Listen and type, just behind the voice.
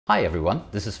Hi everyone,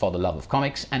 this is For the Love of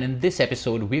Comics, and in this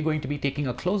episode we're going to be taking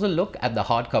a closer look at the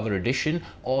hardcover edition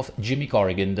of Jimmy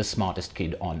Corrigan, The Smartest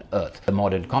Kid on Earth, the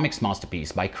modern comics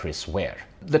masterpiece by Chris Ware.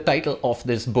 The title of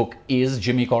this book is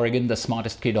Jimmy Corrigan, The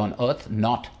Smartest Kid on Earth,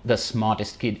 not The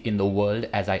Smartest Kid in the World,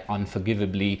 as I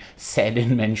unforgivably said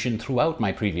and mentioned throughout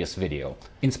my previous video.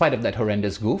 In spite of that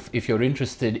horrendous goof, if you're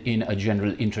interested in a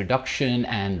general introduction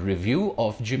and review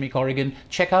of Jimmy Corrigan,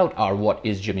 check out our What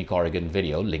is Jimmy Corrigan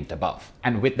video linked above.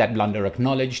 And with that blunder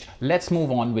acknowledged, let's move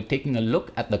on with taking a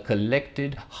look at the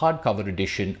collected hardcover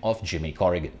edition of Jimmy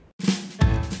Corrigan.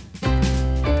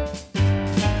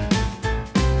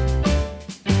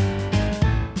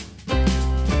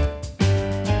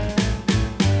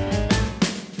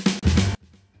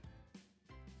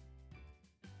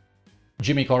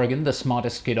 Jimmy Corrigan, The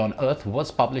Smartest Kid on Earth was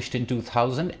published in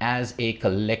 2000 as a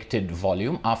collected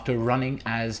volume after running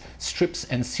as strips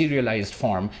and serialized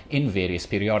form in various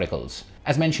periodicals.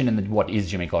 As mentioned in the What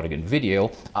is Jimmy Corrigan video,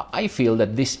 I feel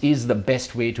that this is the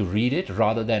best way to read it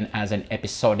rather than as an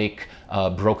episodic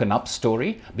broken up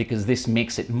story, because this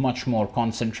makes it much more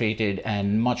concentrated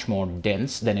and much more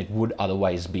dense than it would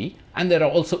otherwise be. And there are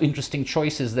also interesting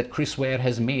choices that Chris Ware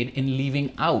has made in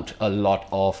leaving out a lot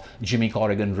of Jimmy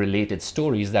Corrigan related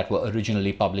stories that were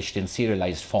originally published in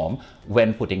serialized form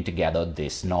when putting together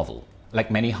this novel. Like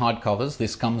many hardcovers,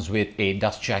 this comes with a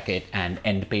dust jacket and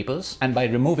end papers. And by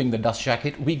removing the dust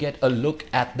jacket, we get a look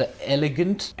at the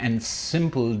elegant and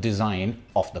simple design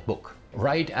of the book.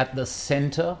 Right at the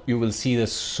center, you will see the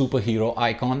superhero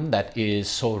icon that is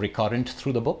so recurrent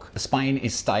through the book. The spine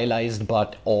is stylized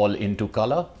but all into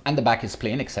color, and the back is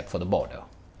plain except for the border.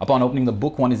 Upon opening the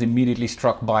book, one is immediately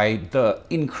struck by the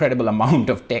incredible amount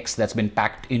of text that's been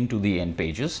packed into the end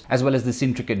pages, as well as this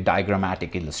intricate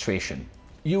diagrammatic illustration.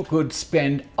 You could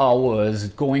spend hours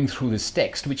going through this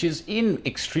text, which is in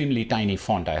extremely tiny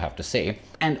font, I have to say.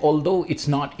 And although it's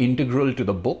not integral to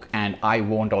the book, and I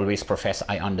won't always profess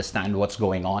I understand what's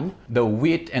going on, the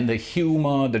wit and the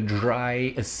humor, the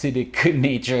dry, acidic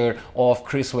nature of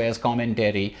Chris Ware's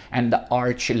commentary, and the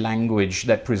arch language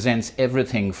that presents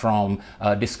everything from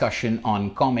discussion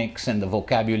on comics and the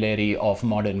vocabulary of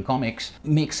modern comics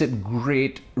makes it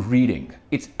great reading.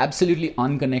 It's absolutely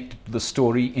unconnected to the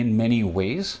story in many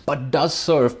ways, but does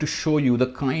serve to show you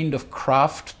the kind of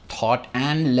craft, thought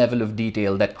and level of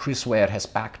detail that Chris Ware has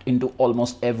packed into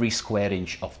almost every square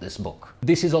inch of this book.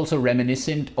 This is also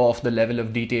reminiscent of the level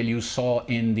of detail you saw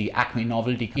in the Acme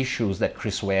novelty issues that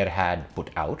Chris Ware had put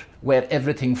out, where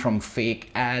everything from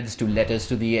fake ads to letters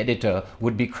to the editor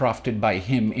would be crafted by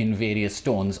him in various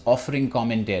tones, offering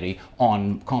commentary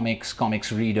on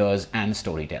comics readers and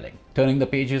storytelling. Turning the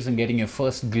pages and getting your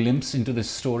first glimpse into this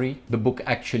story, the book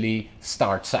actually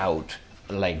starts out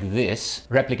like this,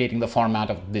 replicating the format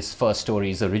of this first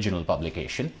story's original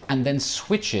publication, and then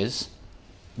switches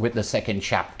with the second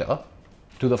chapter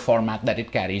to the format that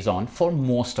it carries on for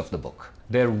most of the book.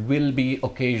 There will be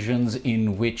occasions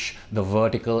in which the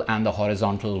vertical and the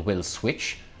horizontal will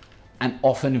switch, and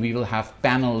often we will have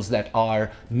panels that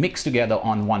are mixed together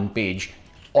on one page,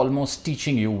 almost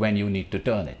teaching you when you need to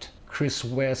turn it. Chris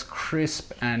Ware's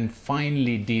crisp and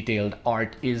finely detailed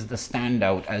art is the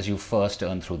standout as you first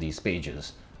turn through these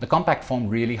pages. The compact form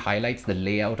really highlights the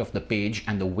layout of the page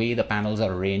and the way the panels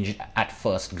are arranged at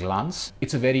first glance.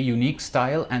 It's a very unique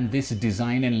style, and this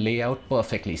design and layout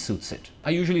perfectly suits it. I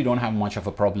usually don't have much of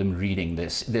a problem reading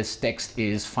this. This text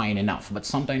is fine enough, but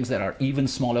sometimes there are even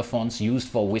smaller fonts used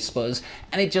for whispers,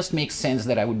 and it just makes sense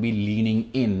that I would be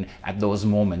leaning in at those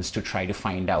moments to try to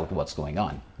find out what's going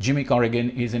on. Jimmy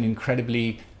Corrigan is an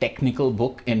incredibly technical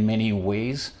book in many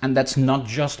ways, and that's not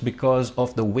just because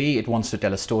of the way it wants to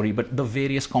tell a story, but the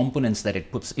various components that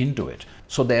it puts into it.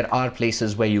 So there are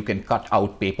places where you can cut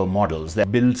out paper models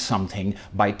that build something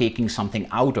by taking something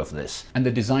out of this, and the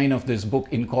design of this book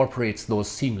incorporates those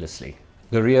seamlessly.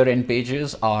 The rear end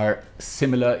pages are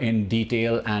similar in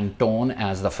detail and tone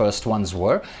as the first ones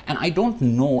were, and I don't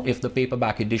know if the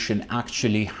paperback edition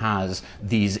actually has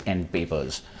these end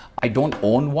papers. I don't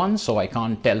own one, so I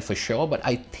can't tell for sure, but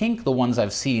I think the ones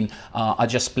I've seen are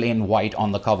just plain white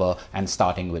on the cover and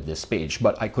starting with this page,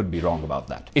 but I could be wrong about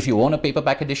that. If you own a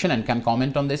paperback edition and can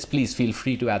comment on this, please feel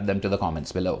free to add them to the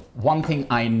comments below. One thing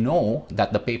I know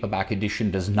that the paperback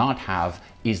edition does not have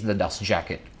is the dust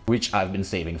jacket, which I've been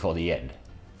saving for the end.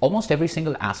 Almost every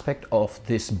single aspect of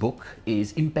this book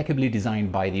is impeccably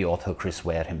designed by the author Chris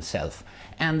Ware himself,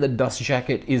 and the dust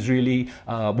jacket is really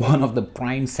one of the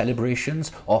prime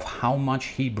celebrations of how much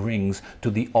he brings to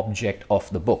the object of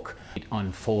the book. It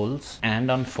unfolds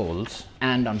and unfolds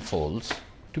and unfolds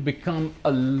to become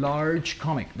a large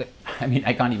comic that, I mean,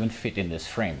 I can't even fit in this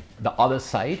frame. The other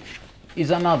side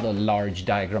is another large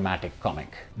diagrammatic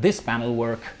comic. This panel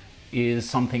work is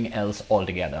something else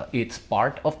altogether. It's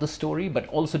part of the story, but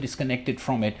also disconnected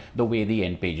from it the way the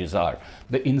end pages are.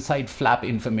 The inside flap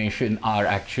information are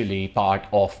actually part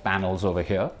of panels over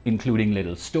here, including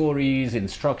little stories,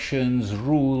 instructions,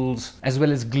 rules, as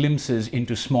well as glimpses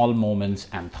into small moments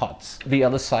and thoughts. The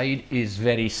other side is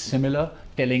very similar,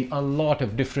 telling a lot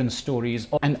of different stories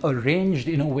and arranged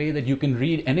in a way that you can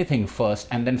read anything first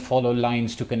and then follow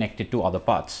lines to connect it to other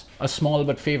parts. A small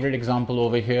but favorite example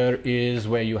over here is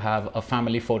where you have a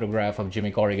family photograph of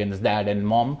Jimmy Corrigan's dad and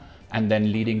mom, and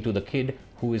then leading to the kid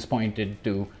who is pointed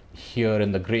to here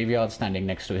in the graveyard standing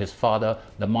next to his father,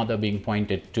 the mother being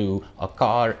pointed to a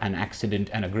car, an accident,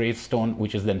 and a gravestone,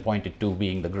 which is then pointed to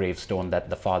being the gravestone that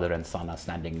the father and son are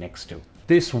standing next to.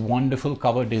 This wonderful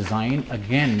cover design,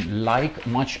 again, like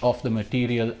much of the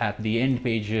material at the end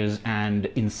pages and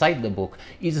inside the book,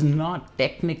 is not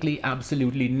technically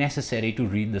absolutely necessary to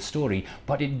read the story,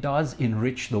 but it does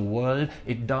enrich the world.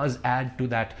 It does add to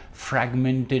that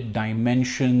fragmented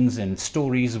dimensions and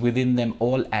stories within them,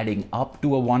 all adding up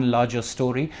to a one larger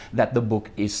story that the book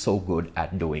is so good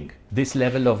at doing. This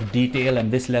level of detail and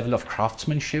this level of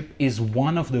craftsmanship is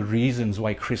one of the reasons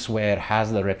why Chris Ware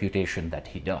has the reputation that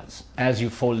he does. As you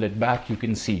fold it back, you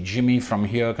can see Jimmy from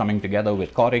here coming together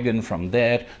with Corrigan from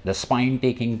there, the spine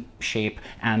taking shape,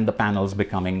 and the panels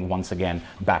becoming once again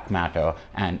back matter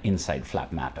and inside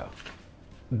flap matter.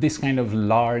 This kind of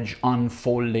large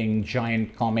unfolding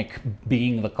giant comic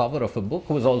being the cover of a book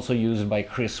was also used by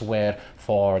Chris Ware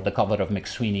for the cover of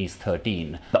McSweeney's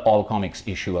 13, the all comics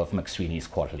issue of McSweeney's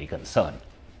Quarterly Concern.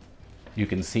 You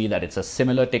can see that it's a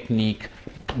similar technique.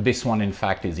 This one, in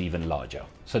fact, is even larger.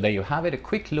 So there you have it, a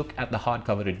quick look at the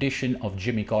hardcover edition of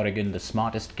Jimmy Corrigan, the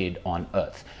Smartest Kid on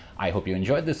Earth. I hope you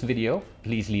enjoyed this video.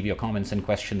 Please leave your comments and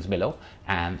questions below.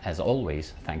 And as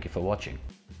always, thank you for watching.